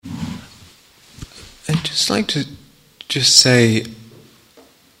just like to just say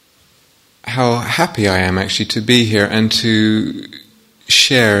how happy I am actually to be here and to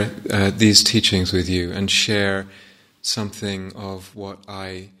share these teachings with you and share something of what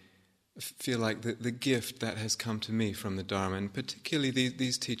I feel like the gift that has come to me from the Dharma, and particularly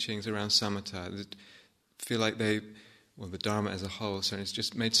these teachings around Samatha, that feel like the Dharma as a whole, so it's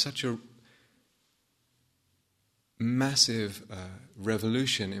just made such a massive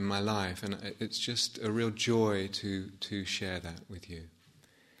revolution in my life, and it's just a real joy to share that with you.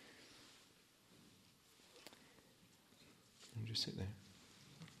 I'll just sit there.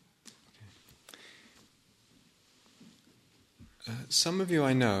 Okay. Some of you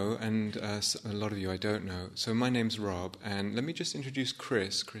I know, and a lot of you I don't know. So my name's Rob, and let me just introduce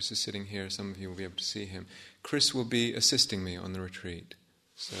Chris. Chris is sitting here. Some of you will be able to see him. Chris will be assisting me on the retreat.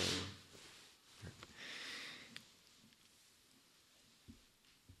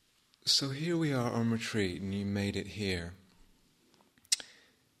 So here we are on retreat, and you made it here.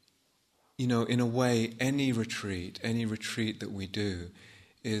 You know, in a way, any retreat that we do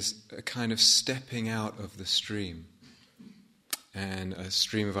is a kind of stepping out of the stream, and a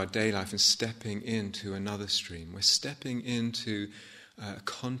stream of our day life, and stepping into another stream. We're stepping into a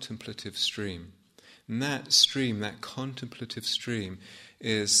contemplative stream. And that stream, that contemplative stream,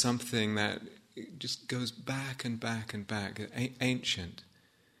 is something that just goes back and back and back, ancient,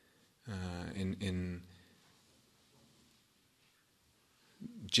 in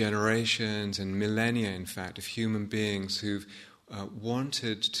generations and millennia, in fact, of human beings who've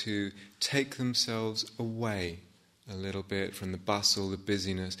wanted to take themselves away a little bit from the bustle, the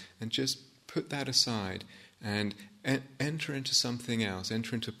busyness, and just put that aside and enter into something else,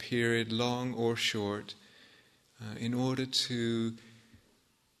 enter into a period, long or short, in order to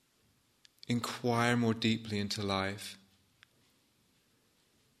inquire more deeply into life,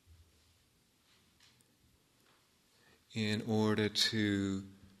 in order to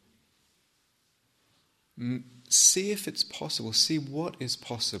see if it's possible, see what is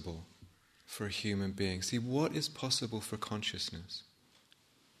possible for a human being, see what is possible for consciousness.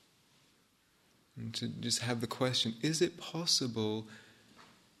 And to just have the question, is it possible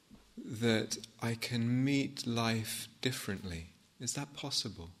that I can meet life differently? Is that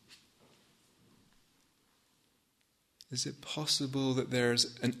possible? Is it possible that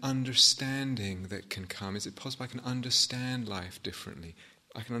there's an understanding that can come? Is it possible I can understand life differently?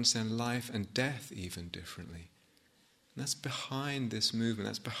 I can understand life and death even differently. And that's behind this movement,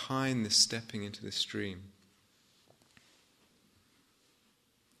 that's behind this stepping into the stream.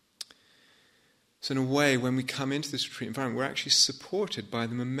 So in a way, when we come into this retreat environment, we're actually supported by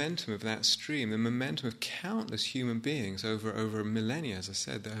the momentum of that stream, the momentum of countless human beings over millennia, as I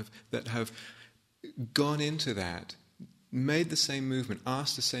said, that have gone into that, made the same movement,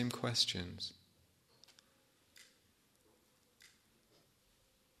 asked the same questions.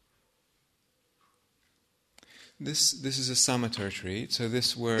 This is a Samatha retreat, so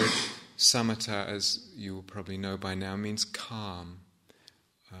this word Samatha, as you will probably know by now, means calm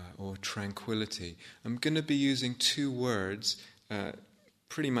or tranquility. I'm going to be using two words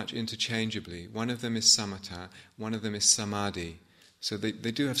pretty much interchangeably. One of them is Samatha, one of them is Samadhi. So they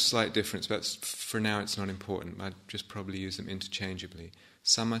do have slight difference, but for now it's not important. I'd just probably use them interchangeably.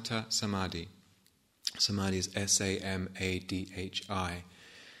 Samatha, Samadhi. Samadhi is S-A-M-A-D-H-I.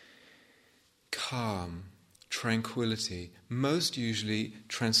 Calm, tranquility, most usually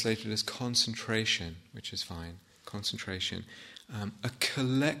translated as concentration, which is fine, concentration. A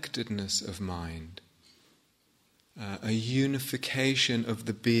collectedness of mind. A unification of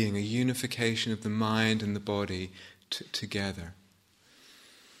the being, a unification of the mind and the body together.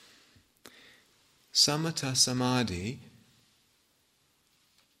 Samatha, Samadhi,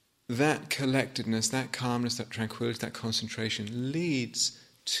 that collectedness, that calmness, that tranquility, that concentration leads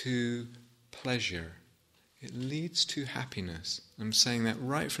to pleasure. It leads to happiness. I'm saying that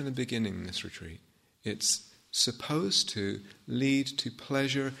right from the beginning in this retreat. It's supposed to lead to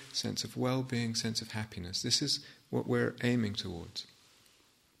pleasure, sense of well-being, sense of happiness. This is what we're aiming towards.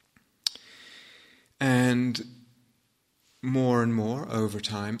 And more and more, over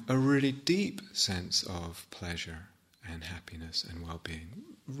time, a really deep sense of pleasure and happiness and well-being.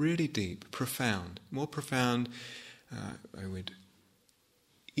 Really deep, profound. More profound, I would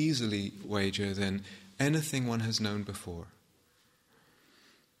easily wager, than anything one has known before.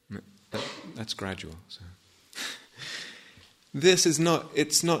 That's gradual. So.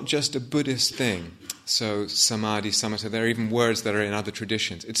 It's not just a Buddhist thing. So samadhi, samatha, there are even words that are in other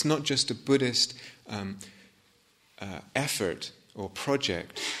traditions. It's not just a Buddhist effort or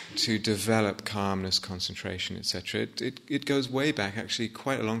project to develop calmness, concentration, etc. It goes way back, actually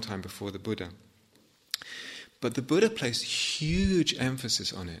quite a long time before the Buddha. But the Buddha placed huge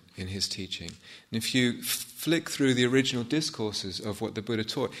emphasis on it in his teaching. And if you flick through the original discourses of what the Buddha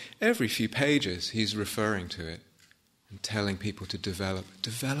taught, every few pages he's referring to it and telling people to develop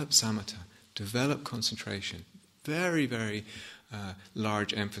samatha, develop concentration. Very, very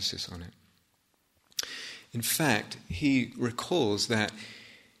large emphasis on it. In fact, he recalls that,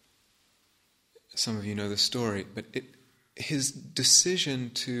 some of you know the story, but his decision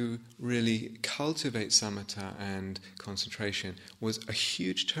to really cultivate samatha and concentration was a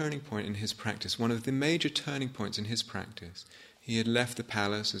huge turning point in his practice, one of the major turning points in his practice. He had left the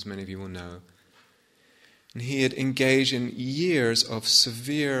palace, as many of you will know, and he had engaged in years of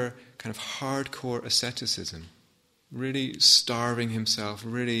severe, kind of hardcore asceticism, really starving himself,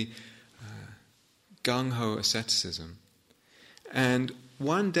 really gung-ho asceticism. And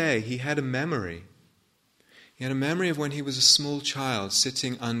one day he had a memory. He had a memory of when he was a small child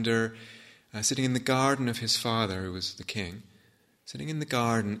sitting in the garden of his father, who was the king, sitting in the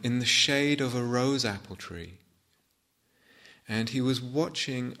garden in the shade of a rose apple tree. And he was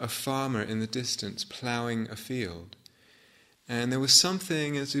watching a farmer in the distance ploughing a field. And there was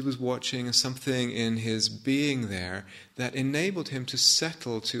something, as he was watching, something in his being there that enabled him to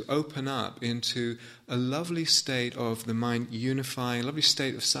settle, to open up into a lovely state of the mind unifying, a lovely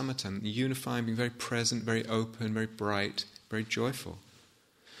state of samatha, unifying, being very present, very open, very bright, very joyful.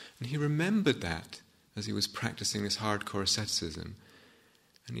 And he remembered that as he was practicing this hardcore asceticism.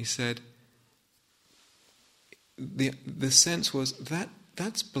 And he said, the sense was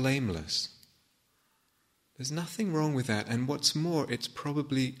that's blameless. There's nothing wrong with that, and what's more, it's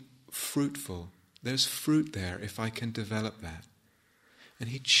probably fruitful. There's fruit there if I can develop that. And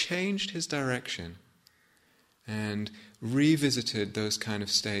he changed his direction and revisited those kind of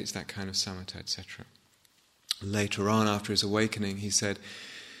states, that kind of samatha, etc. Later on, after his awakening, he said,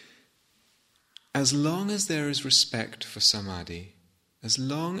 as long as there is respect for samadhi, as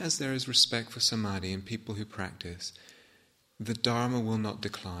long as there is respect for samadhi in people who practice, the Dharma will not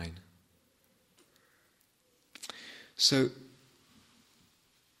decline. So,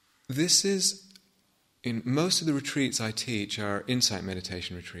 this is, in most of the retreats I teach are insight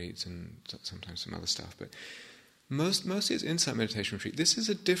meditation retreats and sometimes some other stuff, but mostly it's insight meditation retreat. This is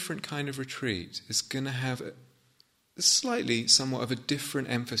a different kind of retreat. It's going to have somewhat of a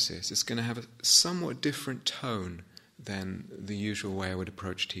different emphasis. It's going to have a somewhat different tone than the usual way I would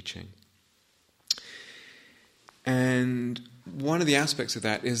approach teaching. And one of the aspects of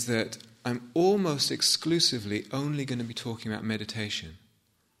that is that I'm almost exclusively only going to be talking about meditation.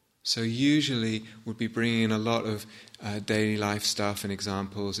 So usually we'll be bringing in a lot of daily life stuff and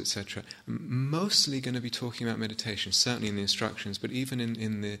examples, etc. I'm mostly going to be talking about meditation, certainly in the instructions, but even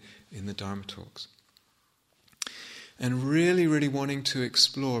in the Dharma talks. And really, really wanting to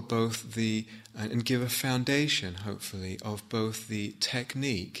explore both and give a foundation, hopefully, of both the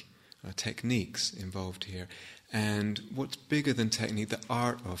techniques involved here, and what's bigger than technique, the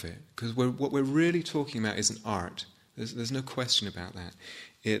art of it. Because what we're really talking about is an art. There's no question about that.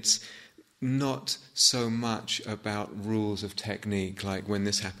 It's not so much about rules of technique, like when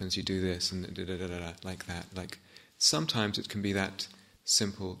this happens you do this, and like that. Like sometimes it can be that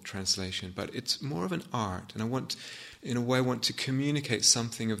simple translation, but it's more of an art. And I want to communicate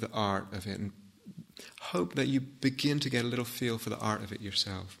something of the art of it, and hope that you begin to get a little feel for the art of it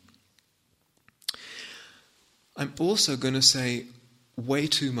yourself. I'm also going to say way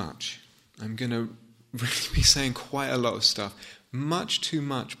too much. I'm going to really be saying quite a lot of stuff. Much too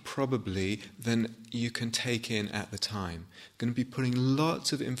much, probably, than you can take in at the time. I'm going to be putting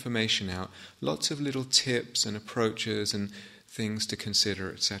lots of information out, lots of little tips and approaches and things to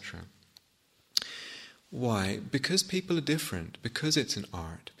consider, etc. Why? Because people are different. Because it's an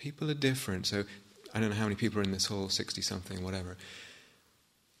art. People are different. So, I don't know how many people are in this hall, 60-something, whatever.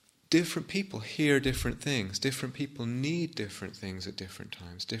 Different people hear different things. Different people need different things at different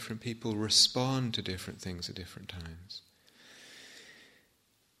times. Different people respond to different things at different times.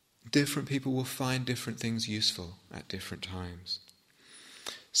 Different people will find different things useful at different times.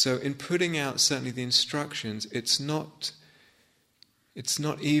 So in putting out certainly the instructions, it's not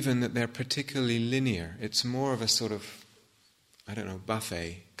even that they're particularly linear. It's more of a sort of,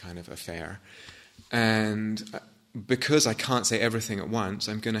 buffet kind of affair. And because I can't say everything at once,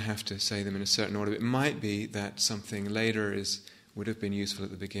 I'm going to have to say them in a certain order. It might be that something later would have been useful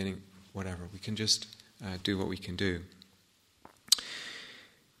at the beginning, whatever. We can just do what we can do.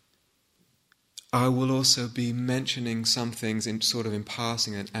 I will also be mentioning some things in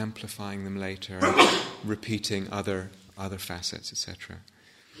passing and amplifying them later, repeating other facets, etc.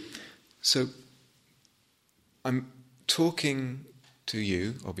 So I'm talking to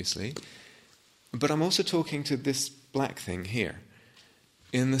you, obviously, But I'm also talking to this black thing here,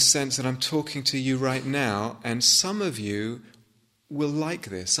 in the sense that I'm talking to you right now, and some of you will like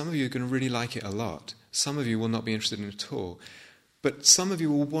this. Some of you are going to really like it a lot. Some of you will not be interested in it at all. But some of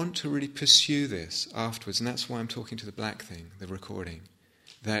you will want to really pursue this afterwards, and that's why I'm talking to the black thing, the recording.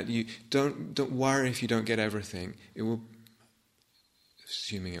 That you don't worry if you don't get everything. It will,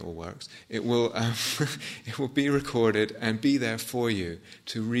 assuming it all works, it will it will be recorded and be there for you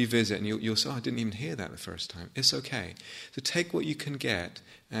to revisit, and you'll say, "Oh, I didn't even hear that the first time." It's okay. So take what you can get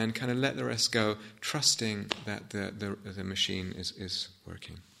and kind of let the rest go, trusting that the machine is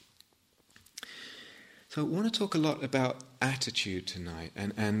working. So I want to talk a lot about attitude tonight,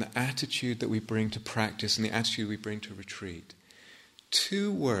 and the attitude that we bring to practice and the attitude we bring to retreat.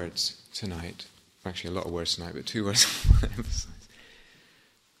 2 words tonight, actually a lot of words tonight, but 2 words I want to emphasize.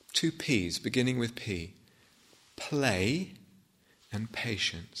 2 P's, beginning with P. Play and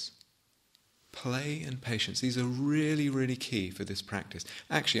patience. Play and patience. These are really, really key for this practice.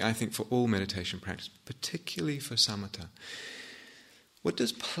 Actually, I think for all meditation practice, particularly for Samatha. What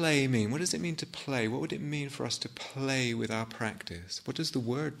does play mean? What does it mean to play? What would it mean for us to play with our practice? What does the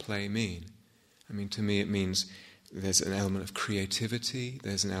word play mean? I mean, to me it means there's an element of creativity,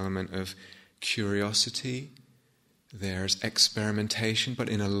 there's an element of curiosity, there's experimentation, but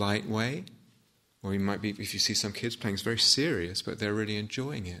in a light way. Or you might be, if you see some kids playing, it's very serious, but they're really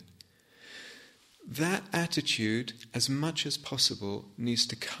enjoying it. That attitude, as much as possible, needs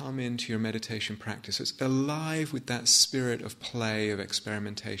to come into your meditation practice. It's alive with that spirit of play, of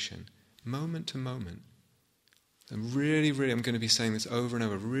experimentation, moment to moment. And really, I'm going to be saying this over and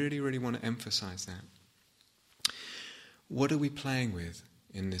over, really, really want to emphasize that. What are we playing with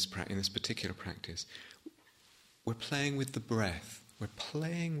in this particular practice? We're playing with the breath. We're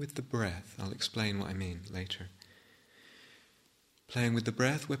playing with the breath. I'll explain what I mean later. Playing with the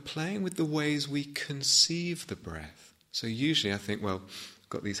breath, we're playing with the ways we conceive the breath. So usually I think, well, I've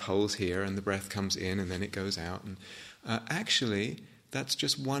got these holes here and the breath comes in and then it goes out. And actually, that's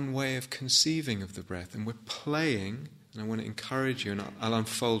just one way of conceiving of the breath. And we're playing, and I want to encourage you, and I'll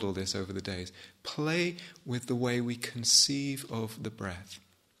unfold all this over the days, play with the way we conceive of the breath.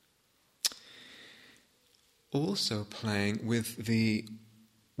 Also playing with the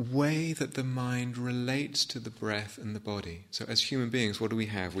way that the mind relates to the breath and the body. So as human beings, what do we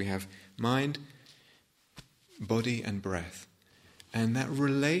have? We have mind, body and breath. And that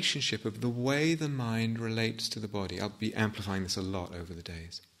relationship of the way the mind relates to the body, I'll be amplifying this a lot over the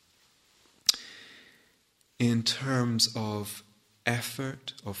days. In terms of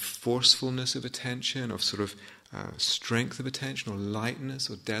effort, of forcefulness of attention, of sort of strength of attention, or lightness,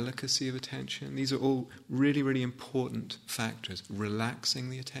 or delicacy of attention. These are all really, really important factors. Relaxing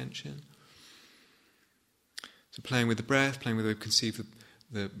the attention. So playing with the breath, playing with the way we conceive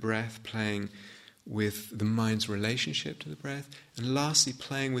the breath, playing with the mind's relationship to the breath, and lastly,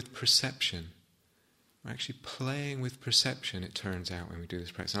 playing with perception. We're actually playing with perception, it turns out, when we do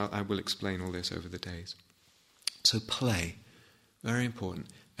this practice. I will explain all this over the days. So play, very important,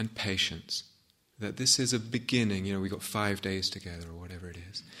 and patience. That this is a beginning, we've got 5 days together or whatever it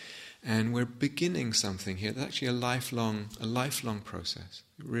is. And we're beginning something here that's actually a lifelong process.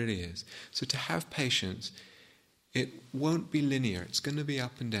 It really is. So to have patience, it won't be linear. It's going to be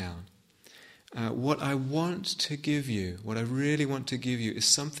up and down. What I want to give you, what I really want to give you, is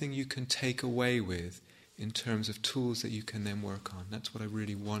something you can take away with in terms of tools that you can then work on. That's what I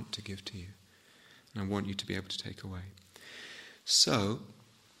really want to give to you. And I want you to be able to take away. So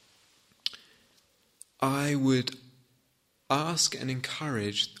I would ask and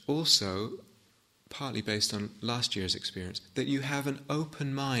encourage also, partly based on last year's experience, that you have an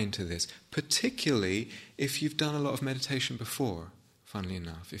open mind to this, particularly if you've done a lot of meditation before, funnily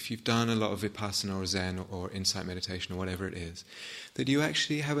enough, if you've done a lot of Vipassana or Zen or insight meditation or whatever it is, that you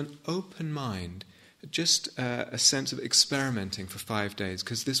actually have an open mind, just a sense of experimenting for 5 days,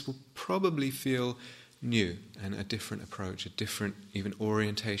 because this will probably feel new and a different approach, a different even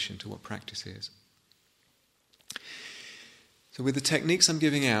orientation to what practice is. So with the techniques I'm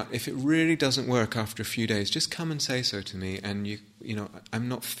giving out, if it really doesn't work after a few days, just come and say so to me. And you know, I'm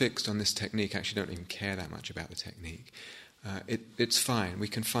not fixed on this technique. I actually don't even care that much about the technique. It's fine. We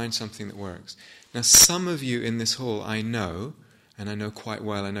can find something that works. Now, some of you in this hall I know, and I know quite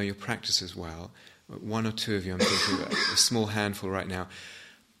well. I know your practices well. 1 or 2 of you, I'm thinking about a small handful right now,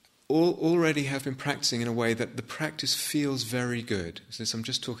 already have been practicing in a way that the practice feels very good. Since I'm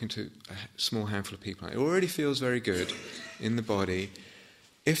just talking to a small handful of people, it already feels very good in the body.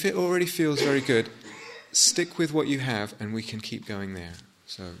 If it already feels very good, stick with what you have and we can keep going there.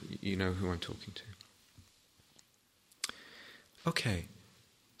 So you know who I'm talking to. Okay,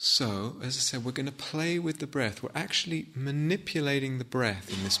 So, as I said, we're going to play with the breath. We're actually manipulating the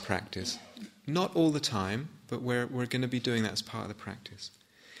breath in this practice. Not all the time, but we're going to be doing that as part of the practice.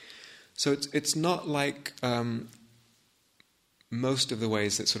 So it's not like most of the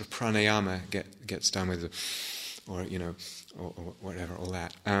ways that sort of pranayama gets done with, or whatever, all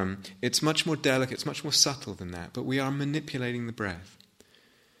that. It's much more delicate, it's much more subtle than that, but we are manipulating the breath.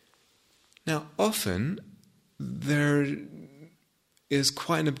 Now, often there is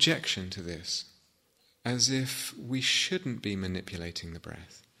quite an objection to this, as if we shouldn't be manipulating the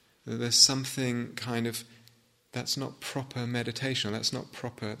breath. That there's something kind of, that's not proper meditation, or that's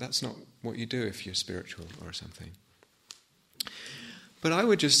not what you do if you're spiritual or something. But I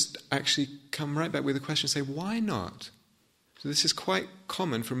would just actually come right back with a question and say, why not? So this is quite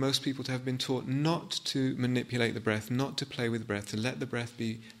common for most people to have been taught not to manipulate the breath, not to play with the breath, to let the breath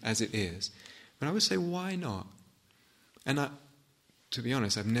be as it is. But I would say, why not? And to be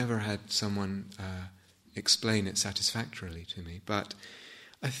honest, I've never had someone explain it satisfactorily to me. But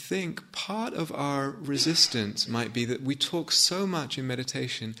I think part of our resistance might be that we talk so much in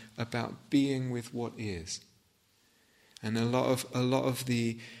meditation about being with what is. And a lot of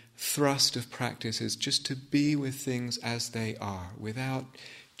the thrust of practice is just to be with things as they are, without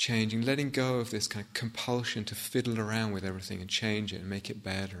changing, letting go of this kind of compulsion to fiddle around with everything and change it and make it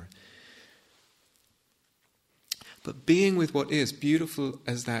better. But being with what is, beautiful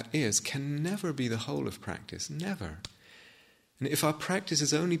as that is, can never be the whole of practice, never. And if our practice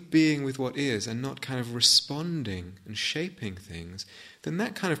is only being with what is and not kind of responding and shaping things, then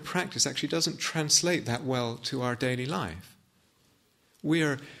that kind of practice actually doesn't translate that well to our daily life. We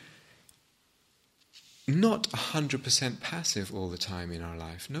are not 100% passive all the time in our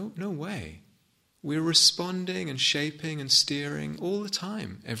life. No way. We're responding and shaping and steering all the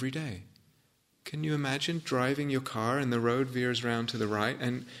time, every day. Can you imagine driving your car and the road veers round to the right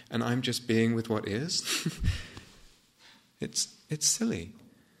and I'm just being with what is? It's silly.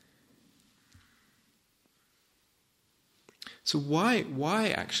 So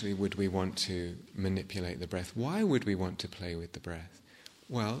why actually would we want to manipulate the breath? Why would we want to play with the breath?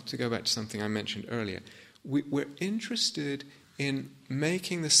 Well, to go back to something I mentioned earlier, we're interested in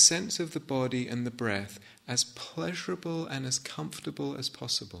making the sense of the body and the breath as pleasurable and as comfortable as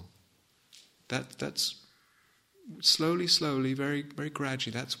possible. That's slowly, very, very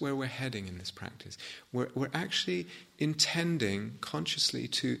gradually, that's where we're heading in this practice. We're actually intending consciously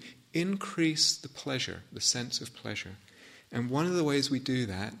to increase the pleasure, the sense of pleasure. And one of the ways we do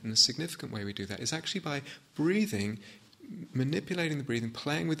that, and a significant way we do that, is actually by breathing, manipulating the breathing,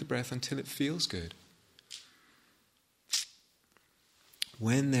 playing with the breath until it feels good.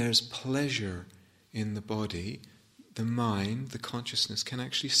 When there's pleasure in the body, the mind, the consciousness can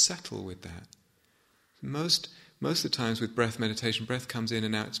actually settle with that. Most of the times with breath meditation, breath comes in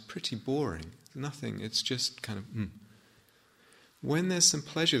and out, it's pretty boring. Nothing, it's just kind of When there's some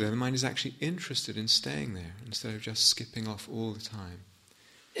pleasure there, the mind is actually interested in staying there instead of just skipping off all the time.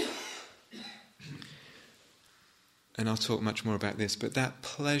 And I'll talk much more about this, but that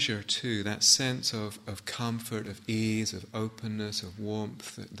pleasure too, that sense of comfort, of ease, of openness, of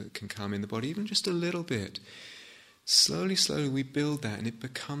warmth that can come in the body, even just a little bit, slowly we build that and it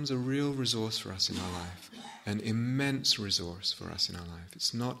becomes a real resource for us in our life, an immense resource for us in our life.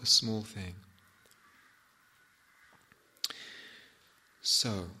 It's not a small thing.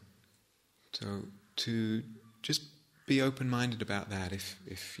 So to just be open-minded about that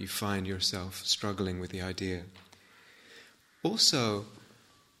if you find yourself struggling with the idea. Also,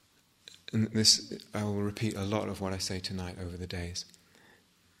 and this I will repeat a lot of what I say tonight over the days,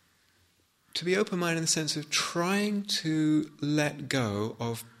 to be open-minded in the sense of trying to let go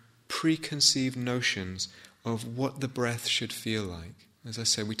of preconceived notions of what the breath should feel like. As I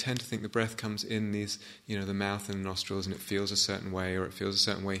said, we tend to think the breath comes in these, the mouth and the nostrils and it feels a certain way, or it feels a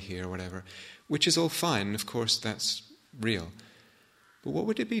certain way here or whatever, which is all fine, and of course that's real. But what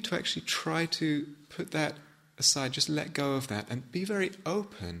would it be to actually try to put that aside, just let go of that and be very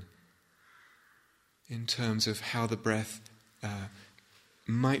open in terms of how the breath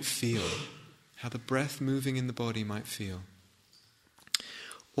might feel, how the breath moving in the body might feel,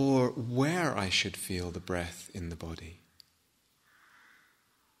 or where I should feel the breath in the body.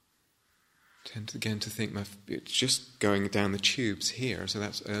 Tend again to think it's just going down the tubes here, so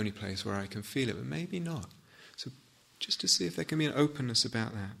that's the only place where I can feel it, but maybe not. So just to see if there can be an openness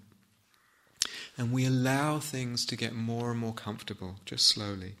about that. And we allow things to get more and more comfortable, just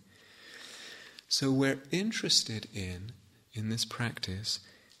slowly. So we're interested in this practice,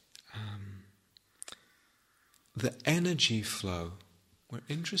 the energy flow. We're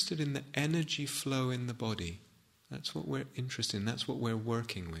interested in the energy flow in the body. That's what we're interested in. That's what we're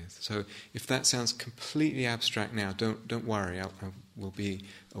working with. So if that sounds completely abstract now, don't worry. I will be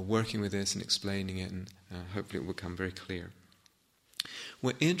working with this and explaining it, and hopefully it will become very clear.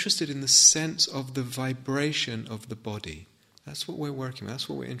 We're interested in the sense of the vibration of the body. That's what we're working with. That's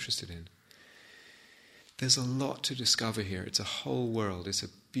what we're interested in. There's a lot to discover here. It's a whole world. It's a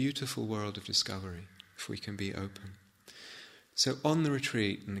beautiful world of discovery, if we can be open. So on the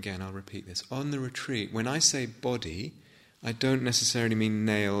retreat, and again I'll repeat this, on the retreat, when I say body, I don't necessarily mean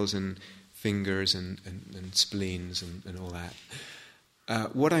nails and fingers and spleens and all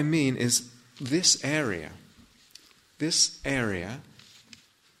that. What I mean is this area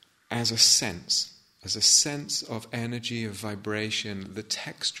as a sense of energy, of vibration, the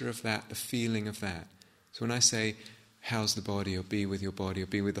texture of that, the feeling of that. So when I say, how's the body, or be with your body, or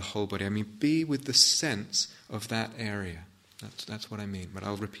be with the whole body, I mean be with the sense of that area. That's what I mean, but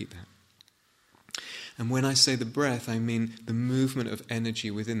I'll repeat that. And when I say the breath, I mean the movement of energy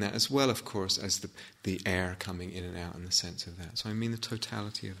within that, as well, of course, as the air coming in and out and the sense of that. So I mean the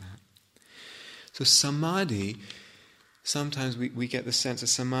totality of that. So samadhi, sometimes we get the sense that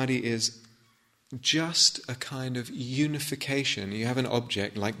samadhi is just a kind of unification. You have an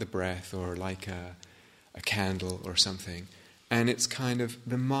object like the breath or like a candle or something, and it's kind of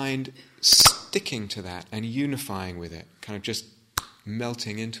the mind sticking to that and unifying with it, kind of just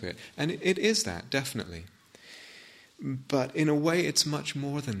melting into it. And it is that, definitely. But in a way it's much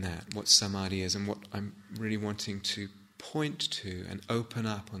more than that, what samadhi is, and what I'm really wanting to point to and open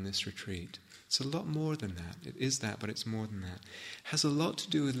up on this retreat. It's a lot more than that. It is that, but it's more than that. It has a lot to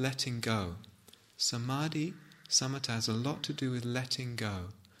do with letting go. Samatha has a lot to do with letting go.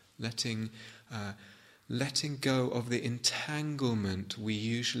 Letting go of the entanglement we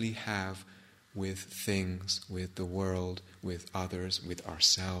usually have with things, with the world, with others, with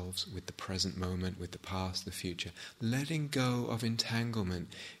ourselves, with the present moment, with the past, the future. Letting go of entanglement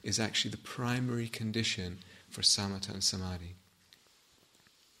is actually the primary condition for samatha and samadhi.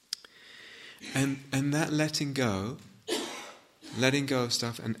 And that letting go of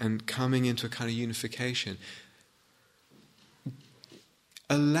stuff and coming into a kind of unification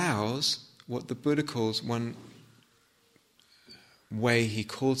allows what the Buddha calls, one way he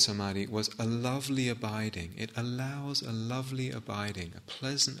called samadhi was a lovely abiding. It allows a lovely abiding, a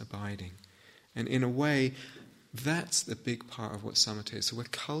pleasant abiding. And in a way, that's the big part of what samatha is. So we're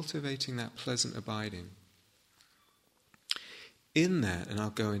cultivating that pleasant abiding. In that, and I'll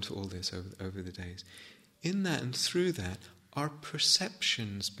go into all this over the days, in that and through that, our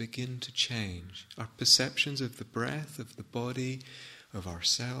perceptions begin to change. Our perceptions of the breath, of the body, of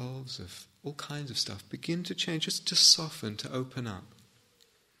ourselves, of all kinds of stuff begin to change, just to soften, to open up.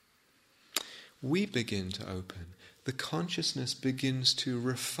 We begin to open. The consciousness begins to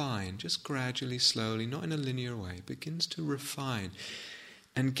refine, just gradually, slowly, not in a linear way, begins to refine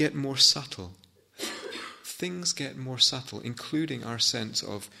and get more subtle. Things get more subtle, including our sense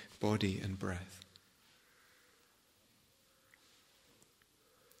of body and breath.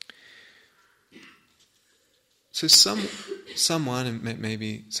 So someone, and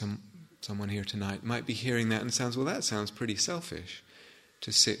maybe someone here tonight, might be hearing that and sounds, well, that sounds pretty selfish,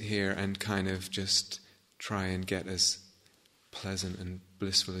 to sit here and kind of just try and get as pleasant and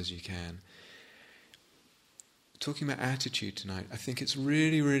blissful as you can. Talking about attitude tonight, I think it's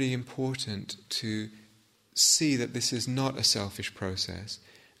really, really important to see that this is not a selfish process,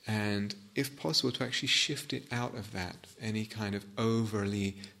 and if possible to actually shift it out of that, any kind of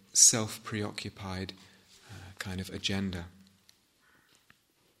overly self-preoccupied kind of agenda.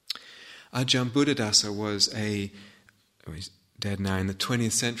 Ajahn Buddhadasa was he's dead now, in the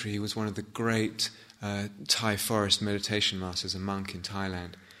 20th century he was one of the great Thai forest meditation masters, a monk in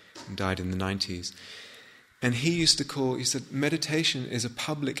Thailand, and died in the 90s. And he said meditation is a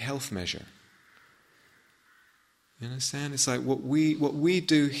public health measure. You understand? It's like what we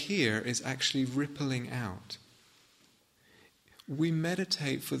do here is actually rippling out. We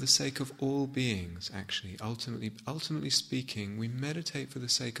meditate for the sake of all beings, actually. Ultimately speaking, we meditate for the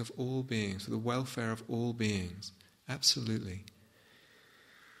sake of all beings, for the welfare of all beings. Absolutely.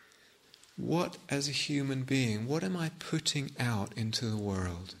 What, as a human being, what am I putting out into the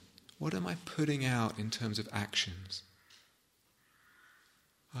world? What am I putting out in terms of actions?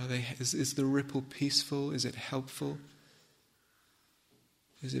 Is the ripple peaceful? Is it helpful?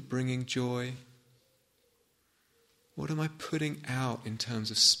 Is it bringing joy? What am I putting out in terms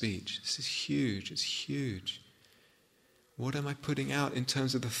of speech? This is huge, it's huge. What am I putting out in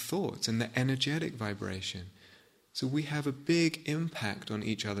terms of the thoughts and the energetic vibration? So we have a big impact on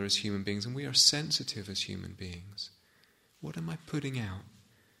each other as human beings, and we are sensitive as human beings. What am I putting out?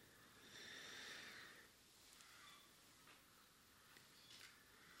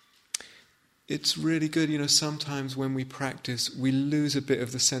 it's really good, sometimes when we practice, we lose a bit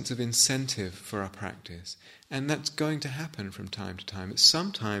of the sense of incentive for our practice. And that's going to happen from time to time. It's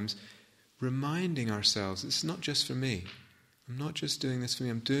sometimes reminding ourselves, it's not just for me. I'm not just doing this for me,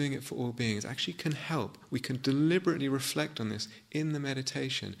 I'm doing it for all beings. Actually can help. We can deliberately reflect on this in the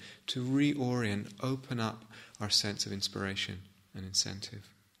meditation to reorient, open up our sense of inspiration and incentive.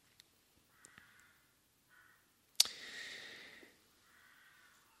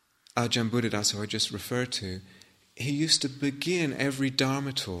 Ajahn Buddhadasa, who I just referred to, he used to begin every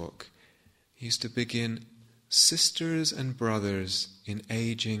Dharma talk. He used to begin, sisters and brothers in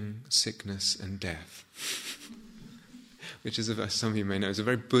aging, sickness and death. Which is, some of you may know, is a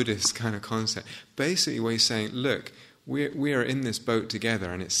very Buddhist kind of concept. Basically what he's saying, look, we are in this boat together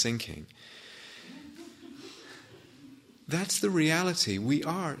and it's sinking. That's the reality. We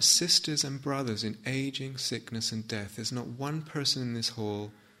are sisters and brothers in aging, sickness and death. There's not one person in this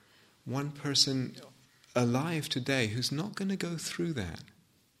hall, one person alive today who's not going to go through that.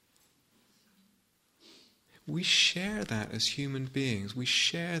 We share that as human beings. We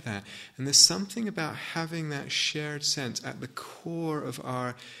share that. And there's something about having that shared sense at the core of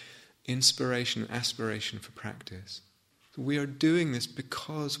our inspiration and aspiration for practice. We are doing this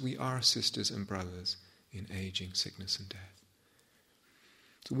because we are sisters and brothers in aging, sickness and death.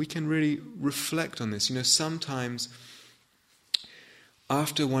 So we can really reflect on this. Sometimes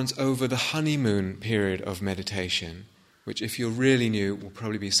after one's over the honeymoon period of meditation, which if you're really new will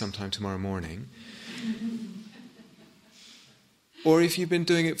probably be sometime tomorrow morning, or if you've been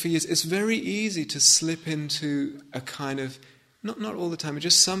doing it for years, it's very easy to slip into a kind of, not all the time, but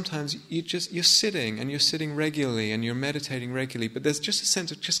just sometimes you're sitting regularly and you're meditating regularly, but there's just a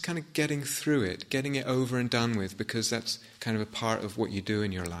sense of just kind of getting through it, getting it over and done with, because that's kind of a part of what you do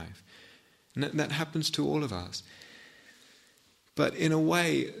in your life. And that happens to all of us. But in a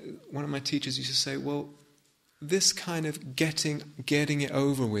way, one of my teachers used to say, well, this kind of getting it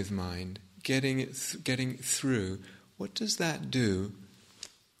over with mind, getting through, what does that do?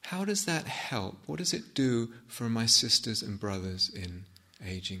 How does that help? What does it do for my sisters and brothers in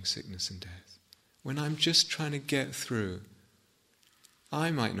aging, sickness and death? When I'm just trying to get through, I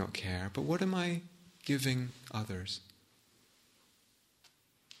might not care, but what am I giving others?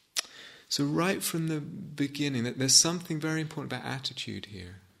 So right from the beginning, that there's something very important about attitude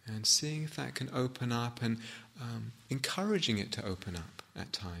here, and seeing if that can open up and encouraging it to open up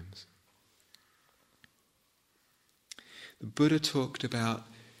at times. The Buddha talked about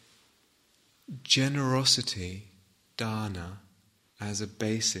generosity, dana, as a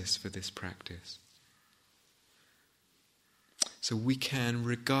basis for this practice. So we can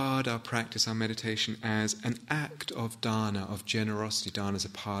regard our practice, our meditation, as an act of dana, of generosity. Dana is a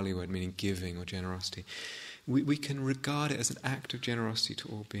Pali word meaning giving or generosity. We can regard it as an act of generosity to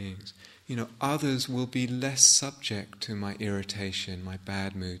all beings. Others will be less subject to my irritation, my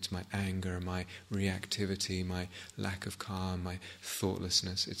bad moods, my anger, my reactivity, my lack of calm, my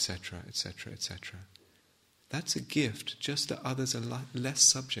thoughtlessness, etc., etc., etc. That's a gift, just that others are less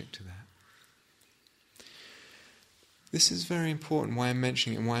subject to that. This is very important, why I'm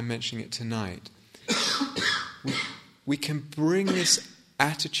mentioning it and why I'm mentioning it tonight. We can bring this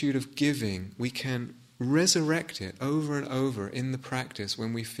attitude of giving, we can resurrect it over and over in the practice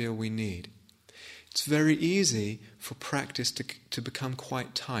when we feel we need. It's very easy for practice to become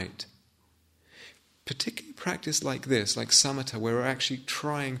quite tight. Particularly practice like this, like Samatha, where we're actually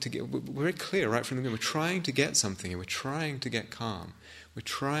trying to get, we're very clear right from the beginning, we're trying to get something, and we're trying to get calm. We're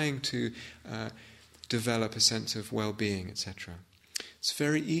trying to develop a sense of well-being, etc. It's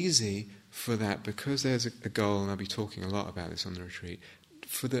very easy for that, because there's a goal, and I'll be talking a lot about this on the retreat,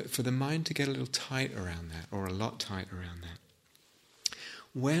 for the mind to get a little tight around that, or a lot tight around that.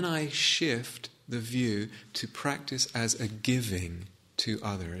 When I shift the view to practice as a giving to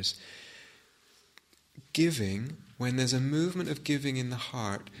others, giving, when there's a movement of giving in the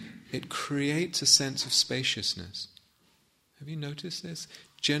heart, it creates a sense of spaciousness. Have you noticed this?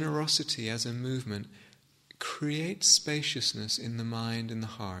 Generosity as a movement creates spaciousness in the mind and the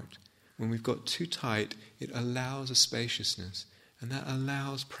heart. When we've got too tight, it allows a spaciousness, and that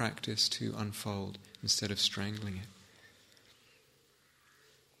allows practice to unfold instead of strangling it.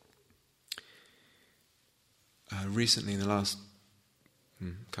 Recently, in the last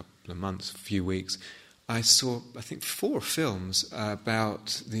couple of months, few weeks, I saw, I think, 4 films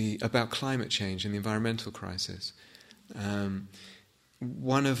about climate change and the environmental crisis.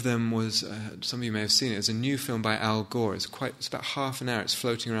 One of them was, some of you may have seen it, it's a new film by Al Gore. It's about half an hour. It's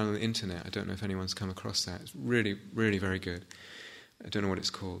floating around on the internet. I don't know if anyone's come across that. It's really, really very good. I don't know what it's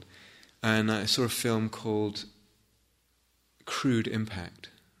called. And I saw a film called Crude Impact.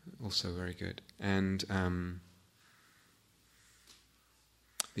 also very good. And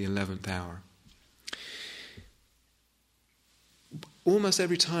the 11th hour. Almost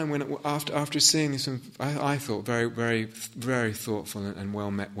every time after seeing this, I thought very, very, very thoughtful and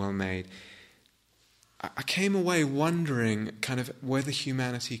well made. I came away wondering kind of whether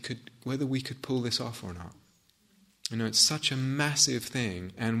we could pull this off or not. It's such a massive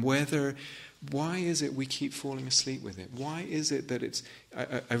thing, and why is it we keep falling asleep with it? Why is it that it's...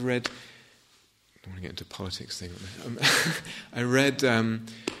 I read... I don't want to get into politics thing. I read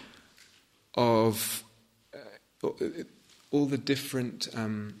of all the different...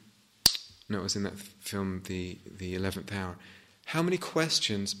 it was in that film, the 11th Hour. How many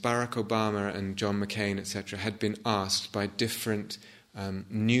questions Barack Obama and John McCain, etc., had been asked by different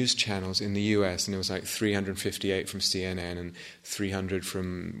news channels in the US, and it was like 358 from CNN and 300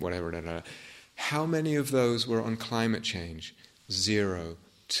 from whatever. How many of those were on climate change? 0,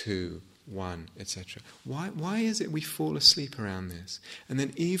 2, 1, etc. Why is it we fall asleep around this? And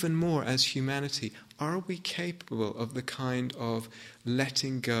then even more, as humanity, are we capable of the kind of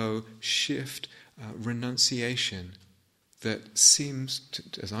letting go, shift, renunciation that seems,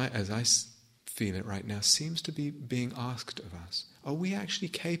 as I feel it right now, seems to be being asked of us? Are we actually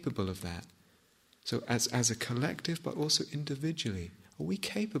capable of that? So as a collective, but also individually, are we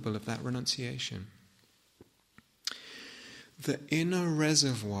capable of that renunciation? The inner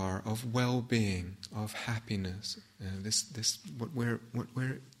reservoir of well-being, of happiness, what we're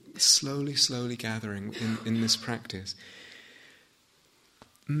slowly gathering in this practice,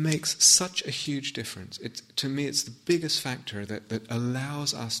 makes such a huge difference. To me, it's the biggest factor that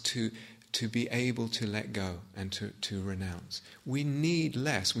allows us to be able to let go and to renounce. We need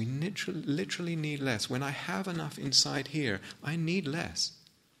less. We literally need less. When I have enough inside here, I need less.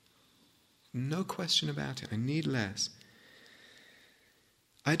 No question about it. I need less.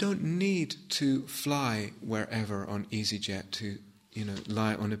 I don't need to fly wherever on EasyJet to,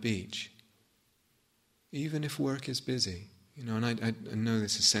 lie on a beach. Even if work is busy. And I know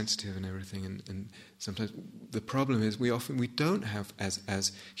this is sensitive and everything, and sometimes the problem is we don't have,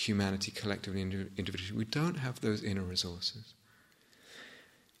 as humanity collectively, individually, we don't have those inner resources.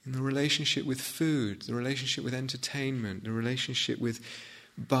 In the relationship with food, the relationship with entertainment, the relationship with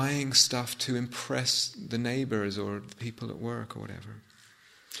buying stuff to impress the neighbours or the people at work or whatever,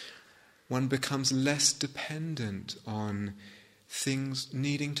 one becomes less dependent on things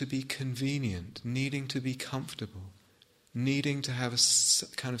needing to be convenient, needing to be comfortable, needing to have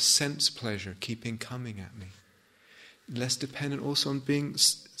a kind of sense pleasure keeping coming at me. Less dependent also on being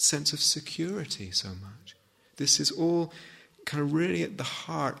sense of security so much. This is all kind of really at the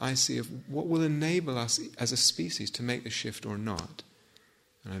heart, I see, of what will enable us as a species to make the shift or not.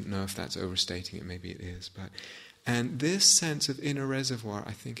 I don't know if that's overstating it, maybe it is. And this sense of inner reservoir,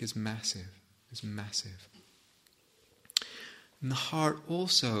 I think, is massive. It's massive. And the heart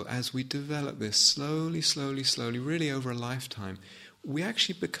also, as we develop this slowly, really over a lifetime, we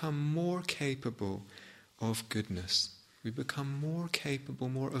actually become more capable of goodness. We become more capable,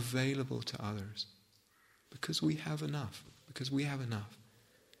 more available to others. Because we have enough.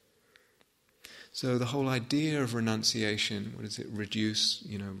 So the whole idea of renunciation, what is it? Reduce,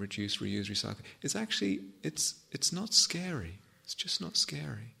 reuse, recycle. It's actually, it's not scary. It's just not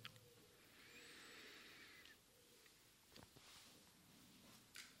scary.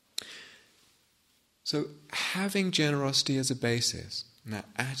 So having generosity as a basis, and that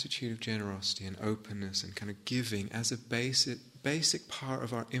attitude of generosity and openness and kind of giving as a basic part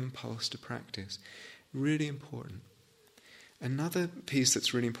of our impulse to practice, really important. Another piece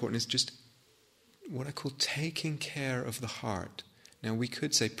that's really important is just what I call taking care of the heart. Now we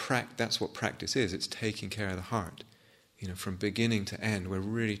could say that's what practice is. It's taking care of the heart. From beginning to end, we're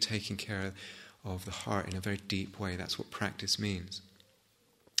really taking care of the heart in a very deep way. That's what practice means.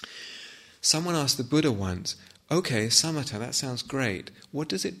 Someone asked the Buddha once, okay, Samatha, that sounds great. What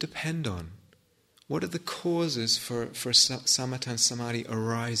does it depend on? What are the causes for Samatha and Samadhi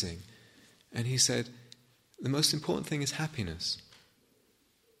arising? And he said, the most important thing is happiness.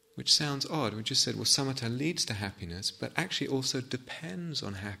 Which sounds odd. We just said, well, Samatha leads to happiness, but actually also depends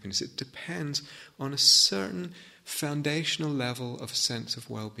on happiness. It depends on a certain foundational level of sense of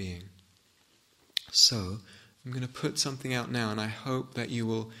well-being. So, I'm going to put something out now, and I hope that you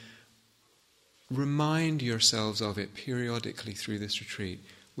will remind yourselves of it periodically through this retreat,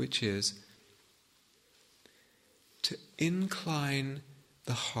 which is to incline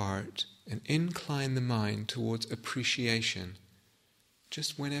the heart and incline the mind towards appreciation,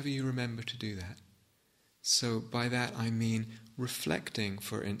 just whenever you remember to do that. So by that I mean reflecting,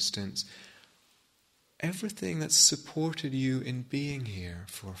 for instance, everything that's supported you in being here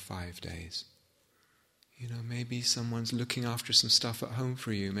for 5 days. Maybe someone's looking after some stuff at home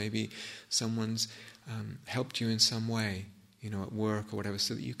for you. Maybe someone's helped you in some way, at work or whatever,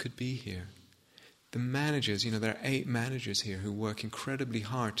 so that you could be here. The managers, there are 8 managers here who work incredibly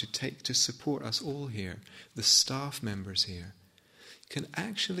hard to support us all here. The staff members here can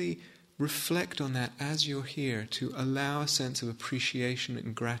actually reflect on that as you're here, to allow a sense of appreciation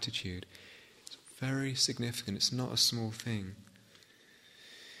and gratitude. It's very significant. It's not a small thing.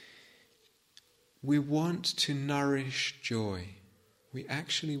 We want to nourish joy. We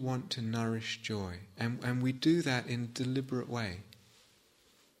actually want to nourish joy. And we do that in a deliberate way.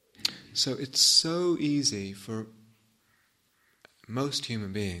 So it's so easy for most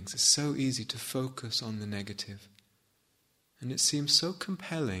human beings, it's so easy to focus on the negative. And it seems so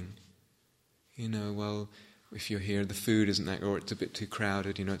compelling. Well, if you're here, the food isn't that, or it's a bit too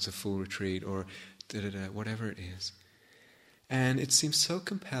crowded, it's a full retreat, or whatever it is. And it seems so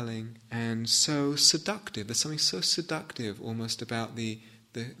compelling and so seductive. There's something so seductive almost about the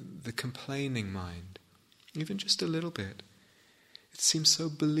complaining mind, even just a little bit. It seems so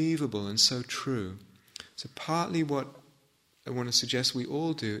believable and so true. So partly what I want to suggest we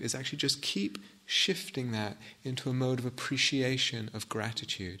all do is actually just keep shifting that into a mode of appreciation, of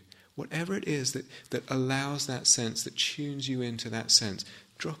gratitude. Whatever it is that allows that sense, that tunes you into that sense,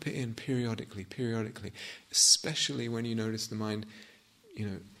 drop it in periodically, especially when you notice the mind,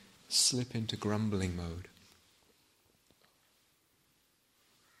 slip into grumbling mode.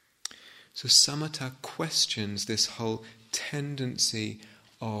 So Samatha questions this whole tendency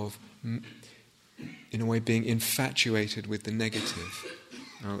of, in a way, being infatuated with the negative.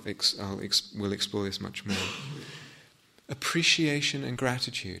 We'll explore this much more. Appreciation and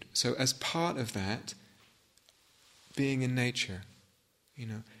gratitude. So as part of that, being in nature,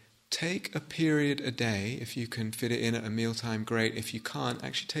 take a period a day. If you can fit it in at a mealtime, great. If you can't,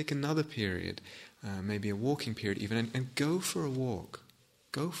 actually take another period, maybe a walking period even, and go for a walk.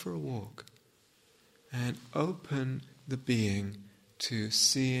 Go for a walk. And open the being to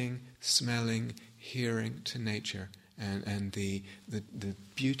seeing, smelling, hearing, to nature and the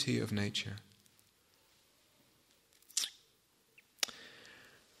beauty of nature.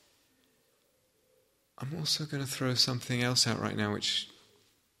 I'm also going to throw something else out right now, which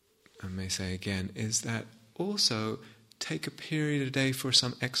I may say again, is that also take a period a day for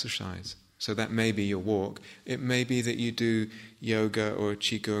some exercise. So that may be your walk. It may be that you do yoga or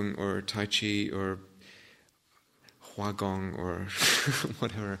qigong or tai chi or huagong or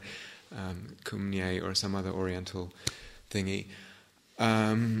whatever, kumye or some other oriental thingy.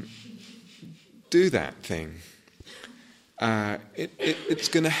 Do that thing. It's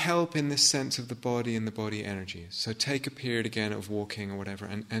going to help in this sense of the body and the body energy. So take a period again of walking or whatever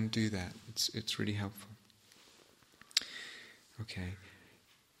and do that. It's really helpful. Okay.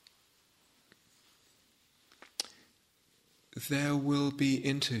 There will be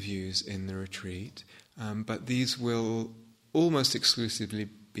interviews in the retreat, but these will almost exclusively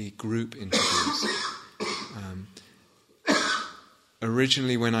be group interviews.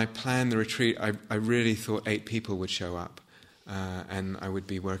 Originally, when I planned the retreat, I really thought 8 people would show up. And I would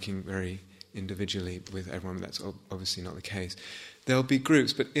be working very individually with everyone. That's obviously not the case. There'll be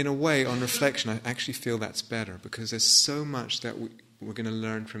groups, but in a way, on reflection, I actually feel that's better, because there's so much that we're going to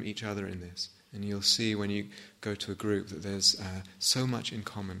learn from each other in this. And you'll see when you go to a group that there's so much in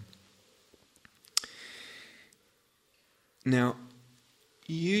common. Now,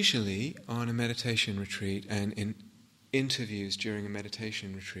 usually on a meditation retreat and in interviews during a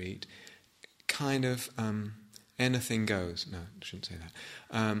meditation retreat, kind of... anything goes. No, I shouldn't say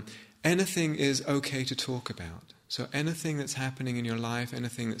that. Anything is okay to talk about. So anything that's happening in your life,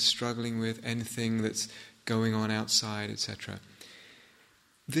 anything that's struggling with, anything that's going on outside, etc.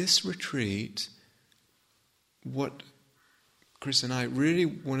 This retreat, what Chris and I really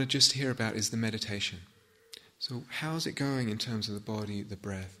want to just hear about is the meditation. So how's it going in terms of the body, the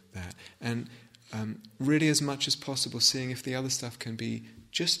breath, that? And really as much as possible seeing if the other stuff can be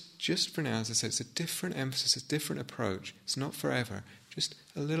just for now, as I said, it's a different emphasis, a different approach. It's not forever, just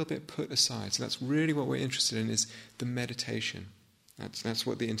a little bit put aside. So that's really what we're interested in, is the meditation. That's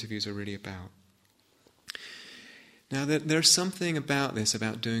what the interviews are really about. Now, there's something about this,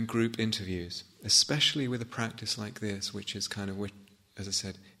 about doing group interviews, especially with a practice like this, which is kind of, as I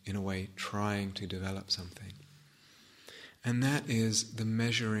said, in a way, trying to develop something. And that is the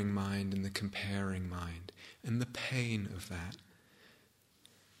measuring mind and the comparing mind, and the pain of that.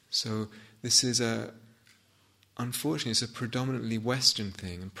 So this is unfortunately, it's a predominantly Western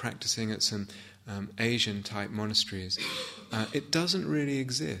thing, and practicing at some Asian-type monasteries, it doesn't really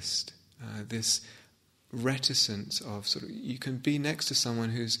exist. This reticence of you can be next to someone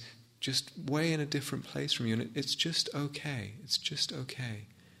who's just way in a different place from you, and it's just okay. It's just okay.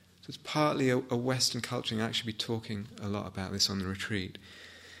 So it's partly a Western culture, and I'll actually be talking a lot about this on the retreat.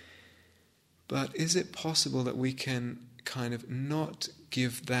 But is it possible that we can kind of not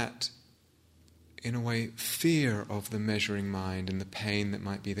give that, in a way, fear of the measuring mind and the pain that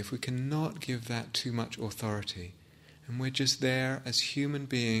might be there, if we can not give that too much authority, and we're just there as human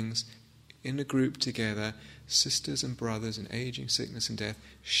beings in a group together, sisters and brothers in aging, sickness and death,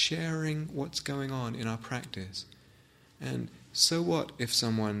 sharing what's going on in our practice. And so what if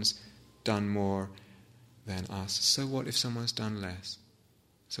someone's done more than us? So what if someone's done less?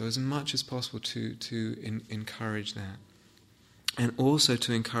 So as much as possible to encourage that. And also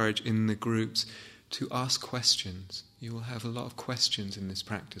to encourage in the groups to ask questions. You will have a lot of questions in this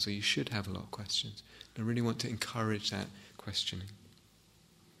practice, or you should have a lot of questions. I really want to encourage that questioning.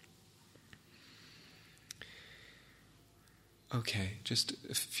 Okay, just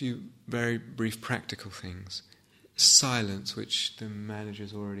a few very brief practical things. Silence, which the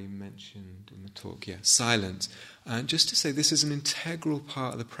manager's already mentioned in the talk. Yeah, silence. Just to say, this is an integral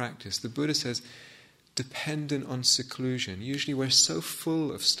part of the practice. The Buddha says, dependent on seclusion. Usually we're so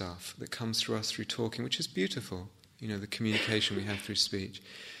full of stuff that comes through us through talking, which is beautiful, the communication we have through speech.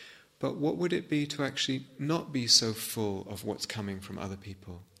 But what would it be to actually not be so full of what's coming from other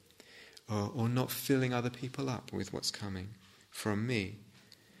people, or not filling other people up with what's coming from me,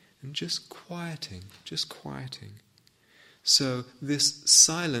 and just quieting. So this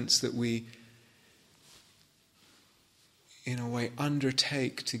silence that we, in a way,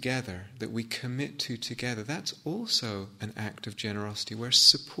 undertake together, that we commit to together, that's also an act of generosity. We're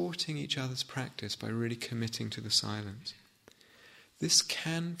supporting each other's practice by really committing to the silence. This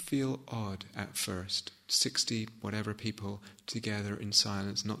can feel odd at first, 60 whatever people together in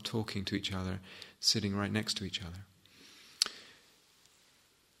silence, not talking to each other, sitting right next to each other.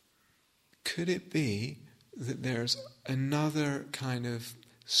 Could it be that there's another kind of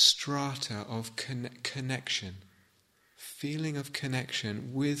strata of connection, feeling of connection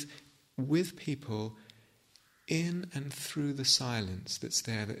with people in and through the silence that's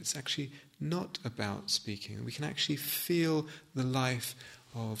there, that it's actually not about speaking? We can actually feel the life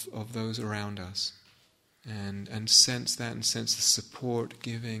of those around us and sense that, and sense the support,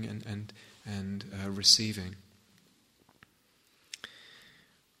 giving and receiving.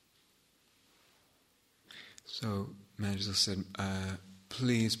 So, Manager said,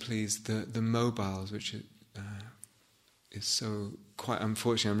 please, the mobiles, which is so quite,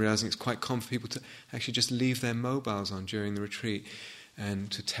 unfortunately, I'm realizing it's quite common for people to actually just leave their mobiles on during the retreat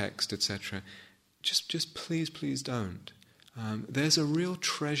and to text, etc. Just please don't. There's a real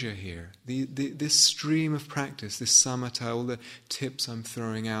treasure here. This stream of practice, this samatha, all the tips I'm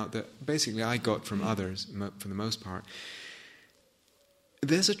throwing out that basically I got from others for the most part.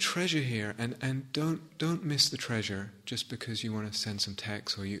 There's a treasure here, and don't miss the treasure just because you want to send some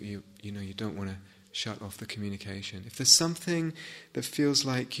text, or you don't want to shut off the communication. If there's something that feels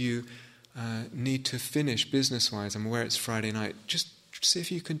like you need to finish business-wise, I'm aware it's Friday night, just see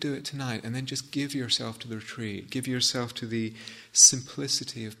if you can do it tonight, and then just give yourself to the retreat. Give yourself to the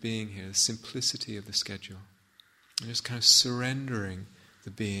simplicity of being here, the simplicity of the schedule. And just kind of surrendering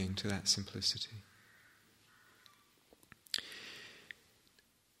the being to that simplicity.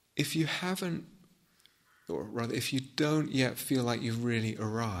 If you haven't, or rather if you don't yet feel like you've really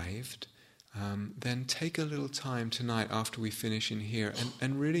arrived, then take a little time tonight after we finish in here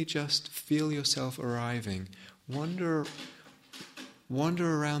and really just feel yourself arriving. Wander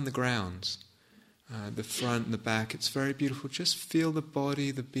around the grounds, the front and the back. It's very beautiful. Just feel the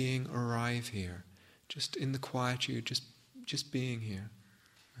body, the being arrive here. Just in the quietude, just being here,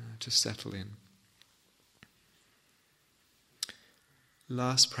 to settle in.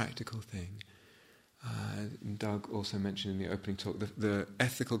 Last practical thing, Doug also mentioned in the opening talk, the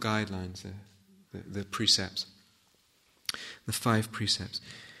ethical guidelines, the precepts, the 5 precepts.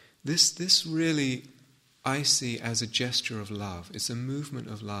 This really I see as a gesture of love. It's a movement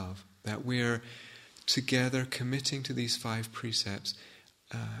of love, that we're together committing to these 5 precepts,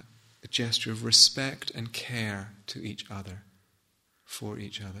 a gesture of respect and care to each other, for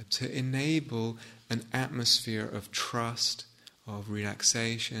each other, to enable an atmosphere of trust, of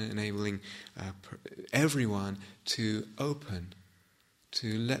relaxation, enabling everyone to open,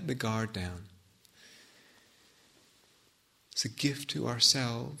 to let the guard down. It's a gift to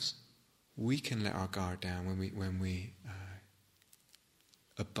ourselves. We can let our guard down when we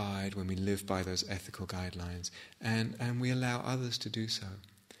abide, when we live by those ethical guidelines, and we allow others to do so.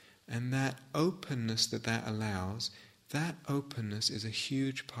 And that openness that allows That openness is a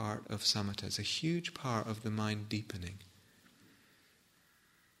huge part of samatha. It's a huge part of the mind deepening.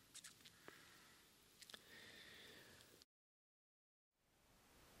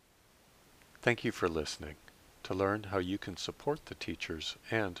 Thank you for listening. To learn how you can support the teachers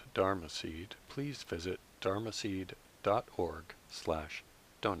and Dharma Seed, please visit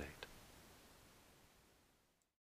dharmaseed.org/donate.